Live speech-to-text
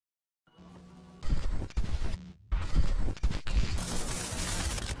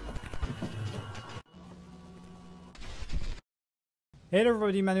Hey there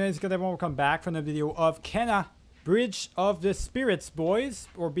everybody, my name is good. Everyone, welcome back from the video of Kenna Bridge of the Spirits, boys,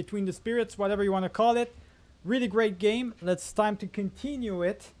 or Between the Spirits, whatever you want to call it. Really great game. It's time to continue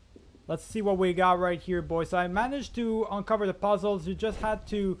it. Let's see what we got right here, boys. So I managed to uncover the puzzles. You just had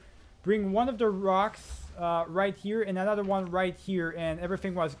to bring one of the rocks right here and another one right here, and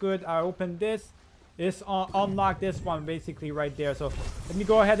everything was good. I opened this. It's unlock this one basically right there. So let me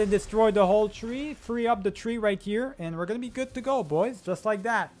go ahead and destroy the whole tree, free up the tree right here, and we're gonna be good to go, boys, just like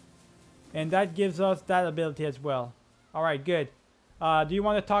that. And that gives us that ability as well. All right, good. Do you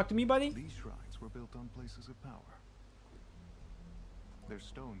want to talk to me, buddy? These shrines were built on places of power. Their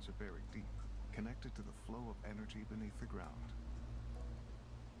stones are buried deep, connected to the flow of energy beneath the ground.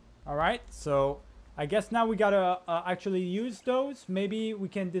 All right, so I guess now we gotta actually use those. Maybe we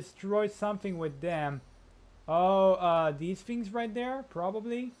can destroy something with them. Oh, these things right there,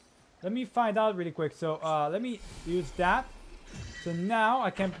 probably. Let me find out really quick. So let me use that. So now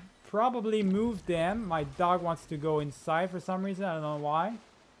I can probably move them. My dog wants to go inside for some reason. I don't know why.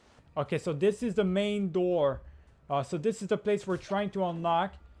 Okay, so this is the main door. So this is the place we're trying to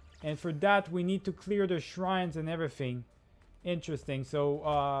unlock. And for that, we need to clear the shrines and everything. Interesting.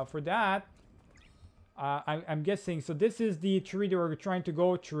 So for that, I'm guessing, so this is the tree that we're trying to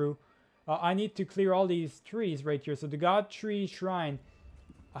go through. I need to clear all these trees right here. So the God Tree Shrine.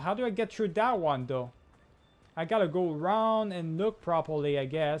 How do I get through that one, though? I gotta go around and look properly, I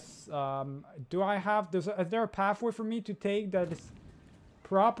guess. Do I have... is there a pathway for me to take that is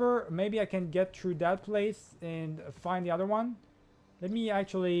proper? Maybe I can get through that place and find the other one. Let me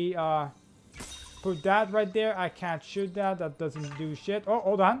actually put that right there. I can't shoot that. That doesn't do shit. Oh,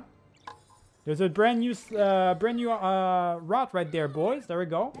 hold on. There's a brand new route right there, boys. There we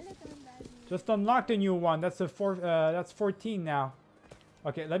go. Just unlocked a new one. That's a that's 14 now.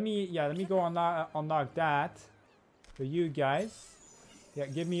 Okay, let me go unlock that for you guys. Yeah,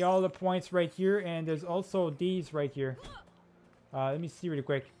 give me all the points right here, and there's also these right here. Let me see really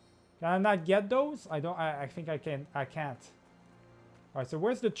quick. Can I not get those? I think I can. I can't. All right, so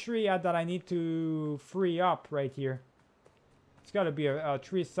where's the tree at that I need to free up right here? It's got to be a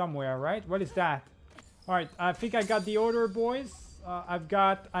tree somewhere, right? What is that? All right, I think I got the order, boys.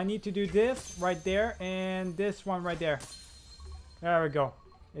 I need to do this right there and this one right there. There we go.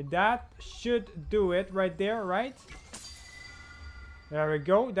 And that should do it right there, right? There we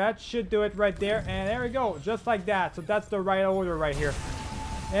go. That should do it right there. And there we go. Just like that. So that's the right order right here.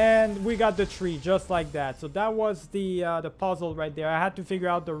 And we got the tree just like that. So that was the puzzle right there. I had to figure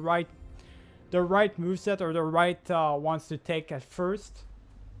out the right moveset or the right ones to take at first.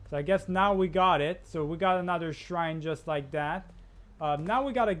 So I guess now we got it. So we got another shrine just like that. Now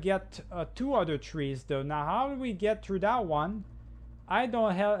we gotta get 2 other trees though. Now how do we get through that one? I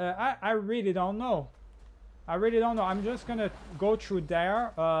really don't know. I really don't know. I'm just gonna go through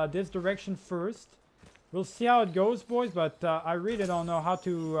there, this direction first. We'll see how it goes, boys, but I really don't know how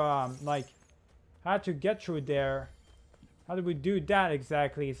to how to get through there. How do we do that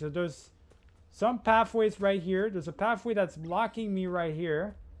exactly? So there's some pathways right here. There's a pathway that's blocking me right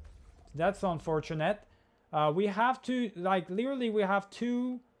here. That's unfortunate. We have to, literally we have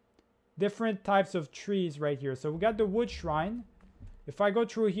 2 different types of trees right here. So we got the wood shrine. If I go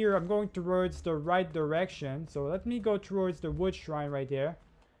through here, I'm going towards the right direction. So let me go towards the wood shrine right there.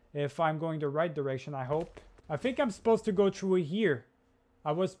 If I'm going the right direction, I hope. I think I'm supposed to go through here.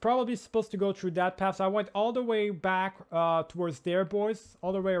 I was probably supposed to go through that path. So I went all the way back towards there, boys.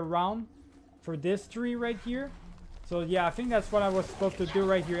 All the way around for this tree right here. So yeah, I think that's what I was supposed to do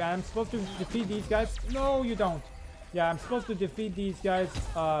right here. And I'm supposed to defeat these guys. No, you don't. Yeah, I'm supposed to defeat these guys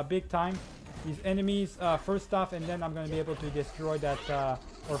big time. These enemies first off, and then I'm gonna be able to destroy that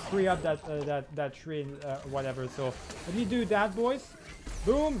or free up that tree, whatever. So let me do that, boys.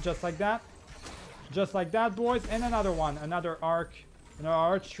 Boom, just like that. Just like that, boys. And another one, another arch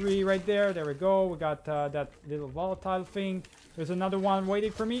tree right there. There we go. We got that little volatile thing. There's another one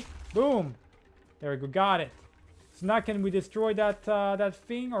waiting for me. Boom. There we go. Got it. So now can we destroy that that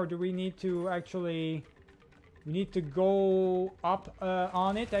thing, or do we need to actually... We need to go up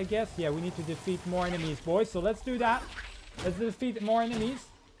on it, I guess. Yeah, we need to defeat more enemies, boys. So let's do that. Let's defeat more enemies.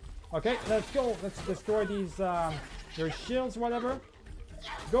 Okay, let's go. Let's destroy these, their shields, whatever.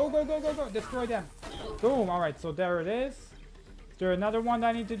 Go, go, go, go, go. Destroy them. Boom. All right, so there it is. Is there another one that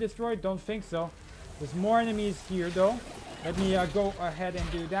I need to destroy? Don't think so. There's more enemies here, though. Let me go ahead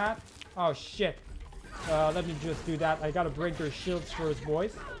and do that. Oh, shit. Let me just do that. I gotta break their shields first,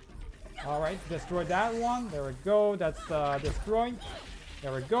 boys. Alright, destroy that one. There we go. That's destroyed.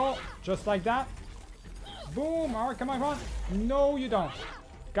 There we go. Just like that. Boom. Alright, come on, come on. No, you don't.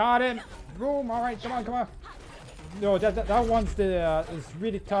 Got him. Boom. Alright, come on, come on. no, that one's the is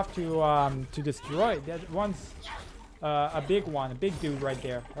really tough to destroy. That one's a big one, a big dude right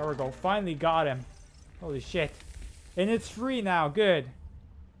there. There we go. Finally got him. Holy shit! And it's free now. Good.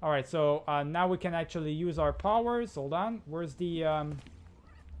 All right, so now we can actually use our powers. Hold on. Where's the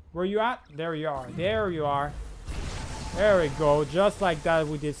where you at? There you are. There you are. There we go. Just like that,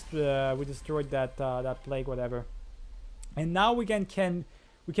 we destroyed that that plague, whatever. And now we can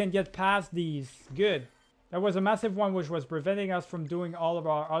get past these. Good. That was a massive one, which was preventing us from doing all of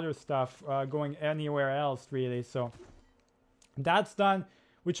our other stuff, going anywhere else, really. So that's done,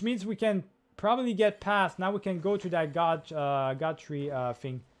 which means we can probably get past. Now we can go to that god tree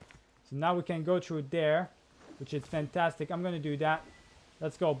thing. So now we can go through there, which is fantastic. I'm gonna do that.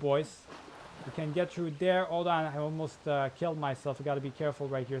 Let's go, boys. We can get through there. Hold on, I almost killed myself. I gotta be careful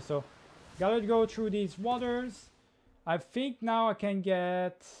right here. So gotta go through these waters. I think now I can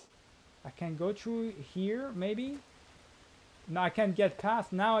go through here, maybe? No, I can't get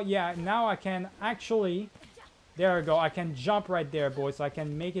past. Now, yeah, now I can actually... There we go. I can jump right there, boys. So I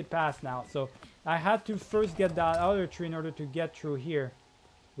can make it past now. So I had to first get that other tree in order to get through here,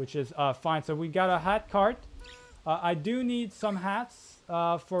 which is fine. So we got a hat cart. I do need some hats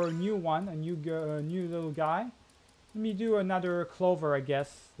for a new one, a new little guy. Let me do another clover, I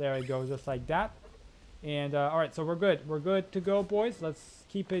guess. There we go, just like that. And all right, so we're good. We're good to go, boys. Let's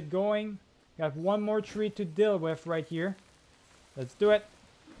keep it going. Got one more tree to deal with right here. Let's do it.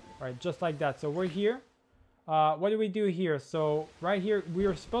 All right, just like that. So we're here. What do we do here? So right here, we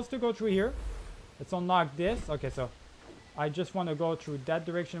are supposed to go through here. Let's unlock this. Okay, so I just want to go through that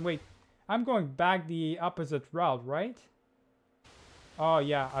direction. Wait, I'm going back the opposite route, right? Oh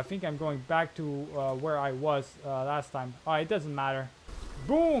yeah, I think I'm going back to where I was last time. Oh, it doesn't matter.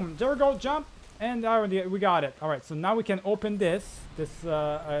 Boom! There we go. Jump. And we got it. All right, so now we can open this.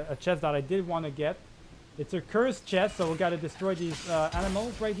 A chest that I did want to get. It's a cursed chest, so we got to destroy these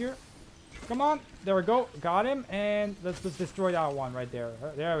animals right here. Come on. There we go. Got him. And let's just destroy that one right there.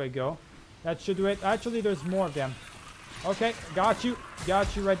 There we go. That should do it. Actually, there's more of them. Okay, got you.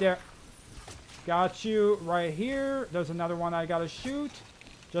 Got you right there. Got you right here. There's another one I got to shoot.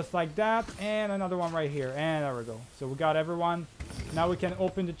 Just like that. And another one right here. And there we go. So we got everyone. Now we can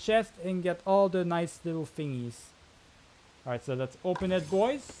open the chest and get all the nice little thingies. Alright, so let's open it,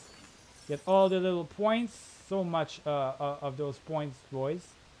 boys. Get all the little points. So much of those points, boys.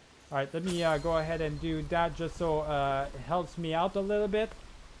 Alright, let me go ahead and do that just so it helps me out a little bit.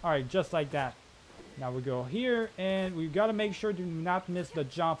 Alright, just like that. Now we go here, and we've got to make sure to not miss the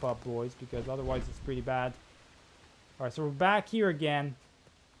jump up, boys, because otherwise it's pretty bad. Alright, so we're back here again.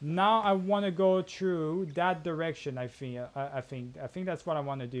 Now I want to go through that direction. I think that's what I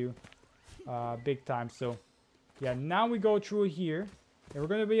want to do, big time. So, yeah. Now we go through here, and we're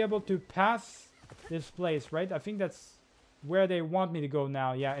gonna be able to pass this place, right? I think that's where they want me to go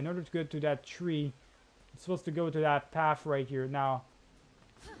now. Yeah. In order to go to that tree, I'm supposed to go to that path right here. Now,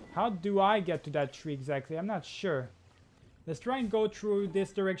 how do I get to that tree exactly? I'm not sure. Let's try and go through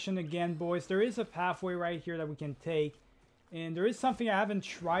this direction again, boys. There is a pathway right here that we can take. And there is something I haven't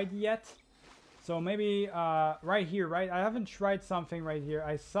tried yet. So maybe right here, right? I haven't tried something right here.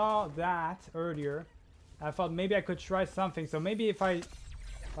 I saw that earlier. I thought maybe I could try something. So maybe if I...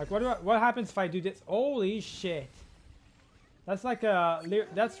 Like, what happens if I do this? Holy shit. That's like a...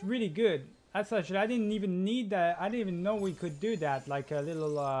 That's really good. That's actually... I didn't even need that. I didn't even know we could do that. Like a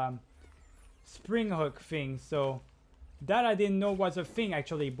little spring hook thing. So... That I didn't know was a thing,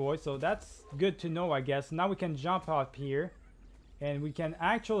 actually, boys. So that's good to know, I guess. Now we can jump up here. And we can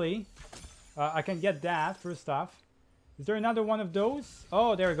actually... I can get that, first off. Is there another one of those?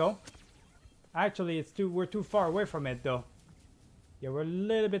 Oh, there we go. Actually, we're too far away from it, though. Yeah, we're a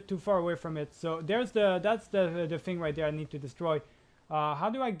little bit too far away from it. So that's the thing right there I need to destroy. How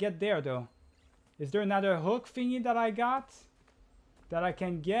do I get there, though? Is there another hook thingy that I got? That I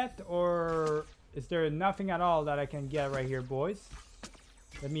can get? Or is there nothing at all that I can get right here, boys?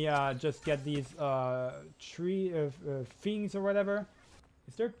 Let me just get these tree things or whatever.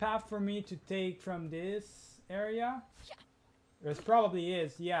 Is there a path for me to take from this area? There probably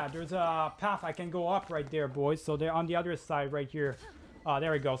is. Yeah, there's a path I can go up right there, boys. So they're on the other side right here.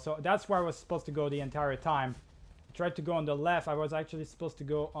 There we go. So that's where I was supposed to go the entire time. I tried to go on the left. I was actually supposed to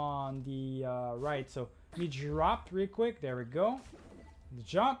go on the right. So let me drop real quick. There we go.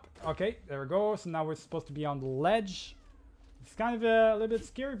 Jump. Okay, there we go. So now we're supposed to be on the ledge. It's kind of a little bit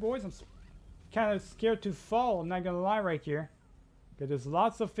scary, boys. I'm kind of scared to fall. I'm not gonna lie right here. Okay, there's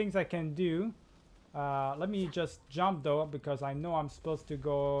lots of things I can do. Let me just jump though, because I know I'm supposed to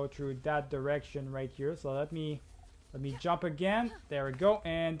go through that direction right here. So let me Let me jump again. There we go.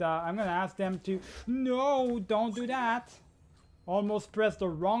 And I'm gonna ask them to... No, don't do that. Almost pressed the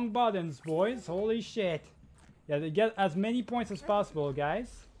wrong buttons, boys. Holy shit. Yeah, to get as many points as possible,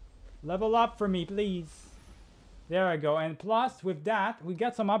 guys. Level up for me, please. There I go. And plus, with that, we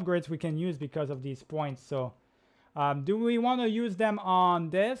got some upgrades we can use because of these points. So, do we want to use them on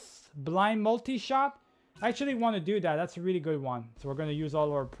this blind multi-shot? I actually want to do that. That's a really good one. So we're going to use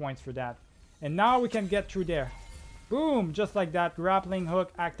all our points for that. And now we can get through there. Boom! Just like that. Grappling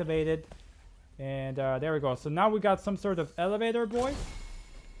hook activated. And there we go. So now we got some sort of elevator, boys.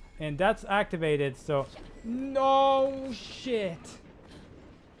 And that's activated. So, no shit.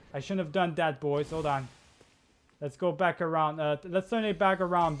 I shouldn't have done that, boys. Hold on. Let's go back around. Let's turn it back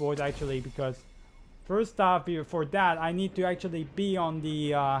around, boys, actually, because first off, before that, I need to actually be on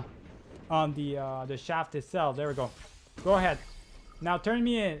the shaft itself. There we go. Go ahead. Now turn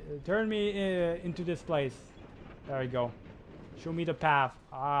me into this place. There we go. Show me the path.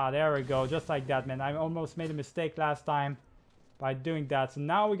 Ah, there we go. Just like that, man. I almost made a mistake last time by doing that. So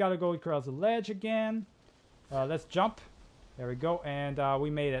now we gotta go across the ledge again. Let's jump. There we go. And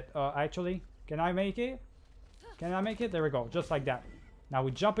we made it. Actually, can I make it? Can I make it? There we go. Just like that. Now we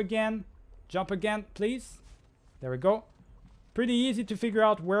jump again. Jump again, please. There we go. Pretty easy to figure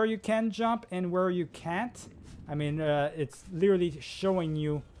out where you can jump and where you can't. I mean, it's literally showing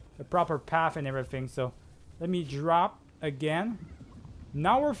you the proper path and everything. So let me drop again.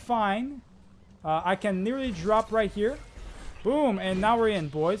 Now we're fine. I can literally drop right here. Boom. And now we're in,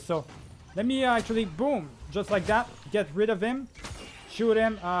 boys. So let me actually, boom. Just like that. Get rid of him. Shoot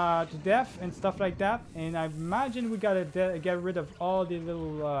him to death and stuff like that. And I imagine we gotta get rid of all the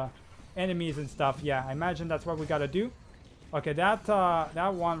little enemies and stuff. Yeah, I imagine that's what we gotta do. Okay,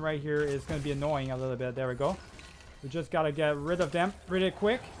 that one right here is gonna be annoying a little bit. There we go. We just gotta get rid of them really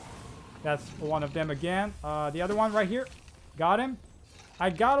quick. That's one of them again. The other one right here. Got him. I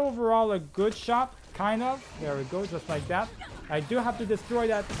got overall a good shot, kind of. There we go, just like that. I do have to destroy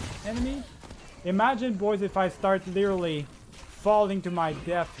that enemy. Imagine, boys, if I start literally falling to my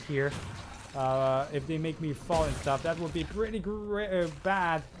death here. If they make me fall and stuff, that would be pretty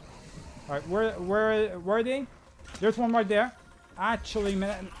bad. Alright, where are they? There's one right there. Actually,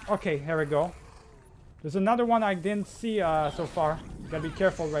 man. Okay, here we go. There's another one I didn't see so far. Gotta be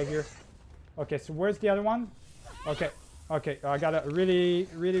careful right here. Okay, so where's the other one? Okay, okay. I gotta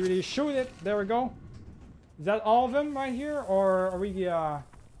really shoot it. There we go. Is that all of them right here? Or are we,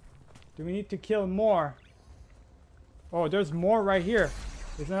 do we need to kill more? Oh, there's more right here.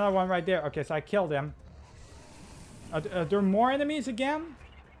 There's another one right there. Okay, so I killed him. Are there more enemies again?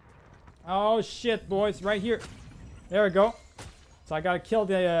 Oh, shit, boys. Right here. There we go. So I gotta kill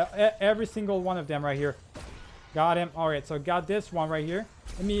every single one of them right here. Got him. Alright, so got this one right here.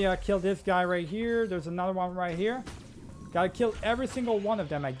 Let me kill this guy right here. There's another one right here. Gotta kill every single one of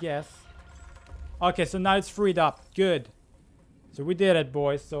them, I guess. Okay, so now it's freed up. Good. So we did it,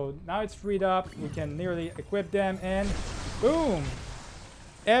 boys. So now it's freed up. We can nearly equip them and boom!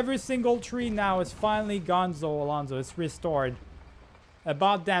 Every single tree now is finally Gonzo Alonzo. It's restored.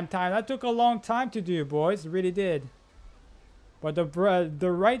 About damn time. That took a long time to do, boys. It really did. But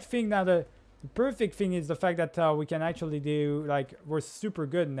the right thing now, the perfect thing is the fact that we can actually do, like, we're super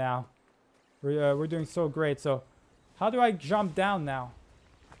good now. We're doing so great. So how do I jump down now?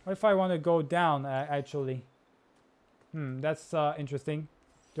 What if I want to go down, actually? That's interesting.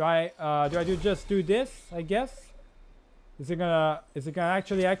 Do I just do this, I guess? Is it gonna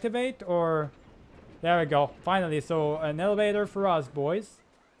actually activate, or there we go. Finally, so an elevator for us, boys.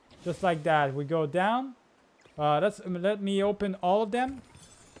 Just like that. We go down. Let me open all of them.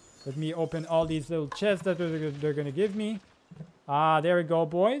 Let me open all these little chests that they're gonna give me. There we go,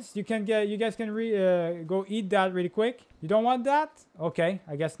 boys. You guys can go eat that really quick. You don't want that? Okay,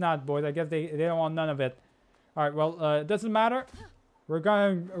 I guess not, boys. I guess they don't want none of it. All right, well, it doesn't matter.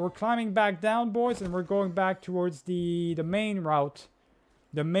 We're climbing back down, boys, and we're going back towards the main route,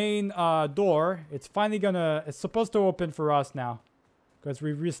 the main door. It's supposed to open for us now, because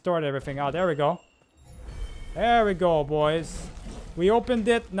we restored everything. Oh, there we go. There we go, boys. We opened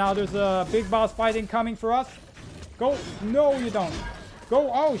it. Now there's a big boss fighting coming for us. Go. No, you don't. Go.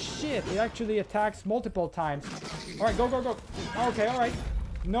 Oh shit! It actually attacks multiple times. All right, go, go, go. Okay, all right.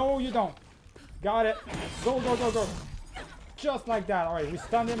 No, you don't. Got it. Go, go, go, go. Just like that. All right, we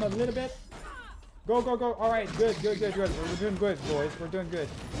stunned him a little bit. Go, go, go. All right, good, good, good, good. We're doing good, boys. We're doing good.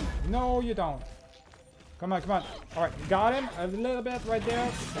 No, you don't. Come on, come on. All right, got him a little bit right there.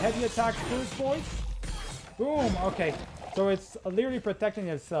 Heavy attack first, boys. Boom. Okay, so it's literally protecting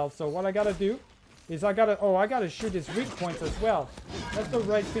itself. So what I gotta do is I gotta shoot his weak points as well. That's the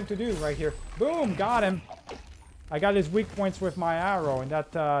right thing to do right here. Boom, got him. I got his weak points with my arrow, and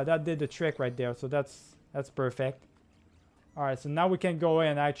that did the trick right there. So that's perfect. All right, so now we can go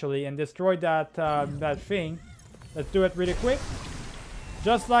in actually and destroy that that thing. Let's do it really quick,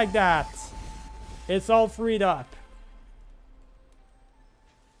 just like that. It's all freed up.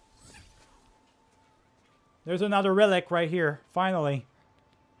 There's another relic right here, finally.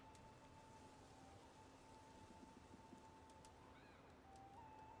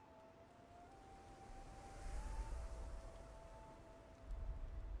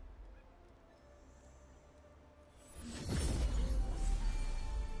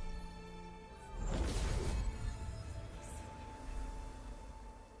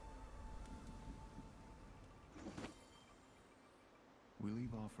 We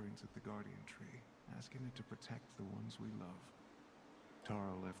leave offerings at the Guardian Tree, asking it to protect the ones we love.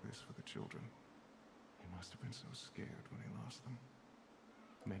 Taro left this for the children. He must have been so scared when he lost them.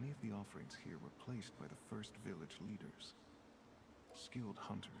 Many of the offerings here were placed by the first village leaders. Skilled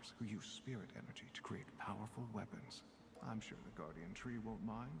hunters who use spirit energy to create powerful weapons. I'm sure the Guardian Tree won't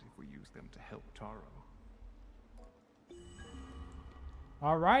mind if we use them to help Taro.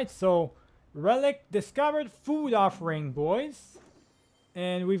 Alright, so relic discovered, food offering, boys.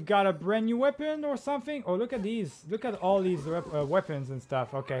 And we've got a brand new weapon or something. Oh, look at these. Look at all these weapons and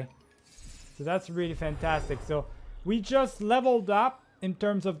stuff. Okay. So that's really fantastic. So we just leveled up in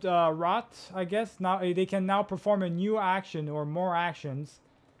terms of the rot, I guess. Now they can now perform a new action or more actions.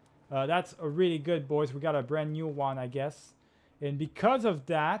 That's a really good, boys. We got a brand new one, I guess. And because of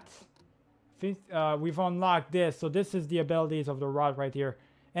that, we've unlocked this. So this is the abilities of the rot right here.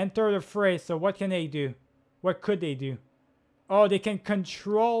 Enter the fray. So what can they do? What could they do? Oh, they can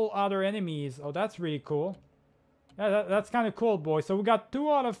control other enemies. Oh, that's really cool. Yeah, that's kind of cool, boys. So we got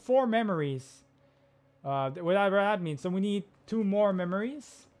 2 out of 4 memories. Whatever that means. So we need 2 more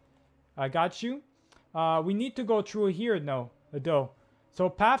memories. I got you. We need to go through here, though. So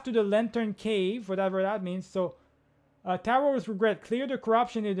path to the Lantern Cave, whatever that means. So Taro's regret. Clear the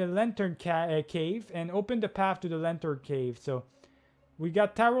corruption in the Lantern Cave and open the path to the Lantern Cave. So we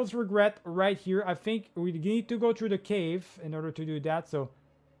got Taro's regret right here. I think we need to go through the cave in order to do that. So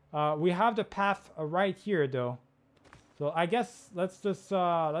we have the path right here, though. So I guess let's just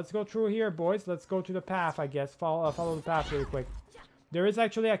let's go through here, boys. Let's go to the path, I guess. Follow the path really quick. There is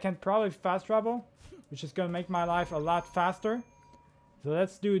actually, I can probably fast travel, which is gonna make my life a lot faster. So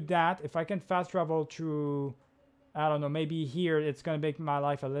let's do that. If I can fast travel through, I don't know, maybe here, it's gonna make my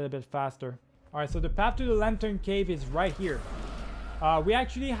life a little bit faster. All right, so the path to the Lantern Cave is right here. We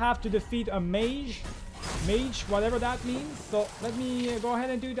actually have to defeat a mage, whatever that means. So let me go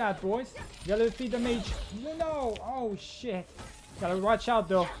ahead and do that, boys. Gotta defeat the mage. No, oh shit. Gotta watch out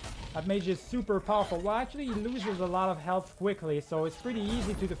though. That mage is super powerful. Well, actually he loses a lot of health quickly, so it's pretty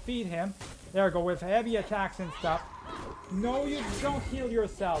easy to defeat him. There we go, with heavy attacks and stuff. No, you don't heal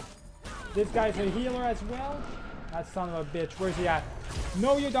yourself. This guy's a healer as well. That son of a bitch. Where's he at?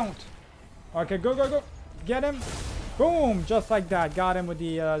 No, you don't. Okay, go, go, go. Get him. Boom! Just like that. Got him with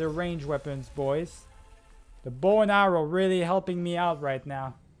the range weapons, boys. The bow and arrow really helping me out right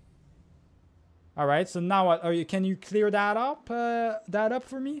now. Alright, so now what? Oh, can you clear that up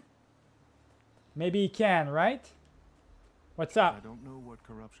for me? Maybe you can, right? What's up? I don't know what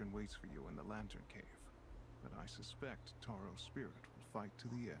corruption waits for you in the Lantern Cave, but I suspect Taro's spirit will fight to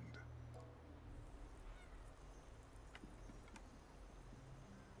the end.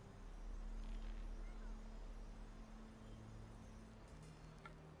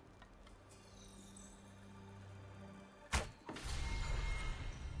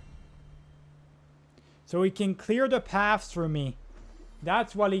 So he can clear the paths for me.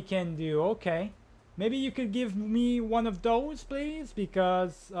 That's what he can do. Okay. Maybe you could give me one of those, please?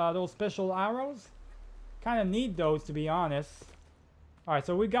 Because those special arrows. Kind of need those, to be honest. Alright,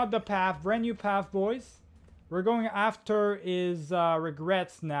 so we got the path. Brand new path, boys. We're going after his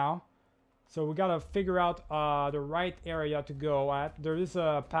regrets now. So we gotta figure out the right area to go at. There is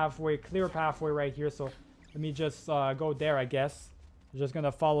a pathway, clear pathway right here. So let me just go there, I guess. I'm just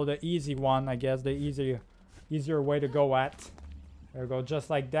gonna follow the easy one, I guess, the easier way to go at. There we go, just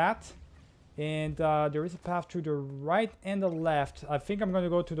like that. And there is a path to the right and the left. I think I'm gonna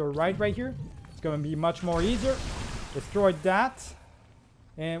go to the right here. It's gonna be much more easier. Destroy that.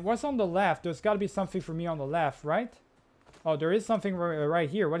 And what's on the left? There's gotta be something for me on the left, right? Oh, there is something right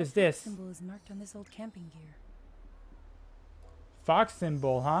here. What is this? Symbol is marked on this old camping gear. Fox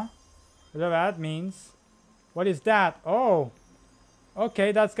symbol, huh? Whatever that means. What is that? Oh.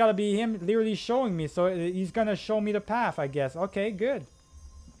 Okay, that's gotta be him literally showing me. So he's gonna show me the path, I guess. Okay, good.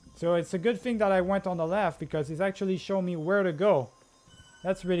 So it's a good thing that I went on the left because he's actually showing me where to go.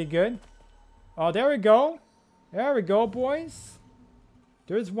 That's really good. Oh, there we go. There we go, boys.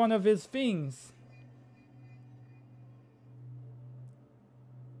 There's one of his things.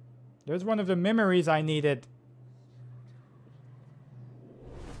 There's one of the memories I needed.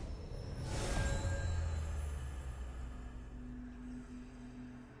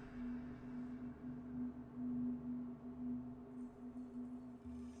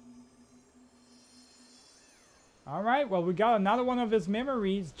 Alright, well, we got another one of his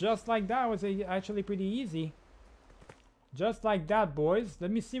memories. Just like that. It was actually pretty easy. Just like that, boys.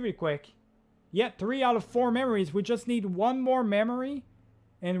 Let me see real quick. Yeah, 3 out of 4 memories. We just need one more memory.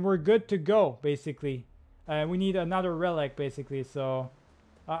 And we're good to go, basically. We need another relic, basically. So,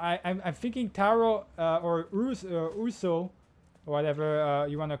 I'm thinking Taro or Uso, or whatever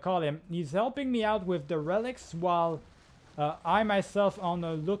you want to call him, he's helping me out with the relics while I myself on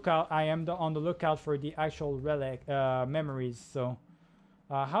the lookout. I am on the lookout for the actual relic memories. So,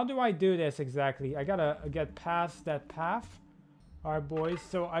 how do I do this exactly? I gotta get past that path. Alright, boys.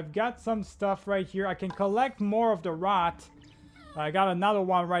 So, I've got some stuff right here. I can collect more of the rot. I got another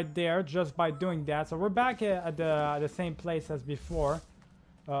one right there just by doing that. So we're back at the same place as before.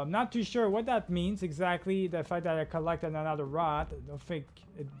 I'm not too sure what that means exactly. The fact that I collected another rod. I don't think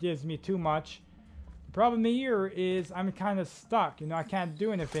it gives me too much. The problem here is I'm kind of stuck. You know, I can't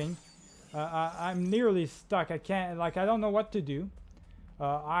do anything. I'm nearly stuck. I can't, like, I don't know what to do.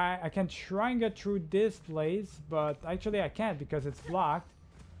 I can try and get through this place, but actually I can't because it's blocked.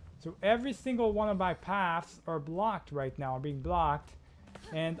 So every single one of my paths are blocked right now, are being blocked.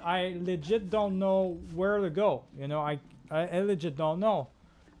 And I legit don't know where to go. You know, I legit don't know.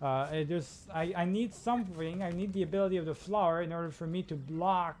 I need something. I need the ability of the flower in order for me to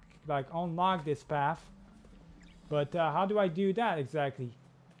block, like unlock this path. But how do I do that exactly?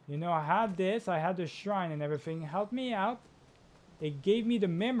 You know, I had this, I had the shrine and everything. Help me out. It gave me the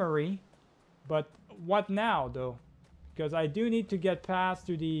memory. But what now though? Because I do need to get past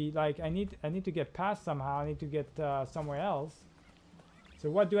to the, like, I need to get past somehow. I need to get somewhere else. So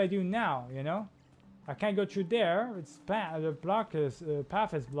what do I do now, you know? I can't go through there. It's the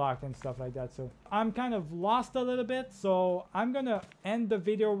path is blocked and stuff like that. So I'm kind of lost a little bit. So I'm going to end the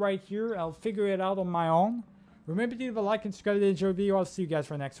video right here. I'll figure it out on my own. Remember to leave a like and subscribe to the video. I'll see you guys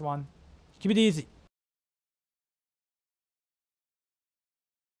for the next one. Keep it easy.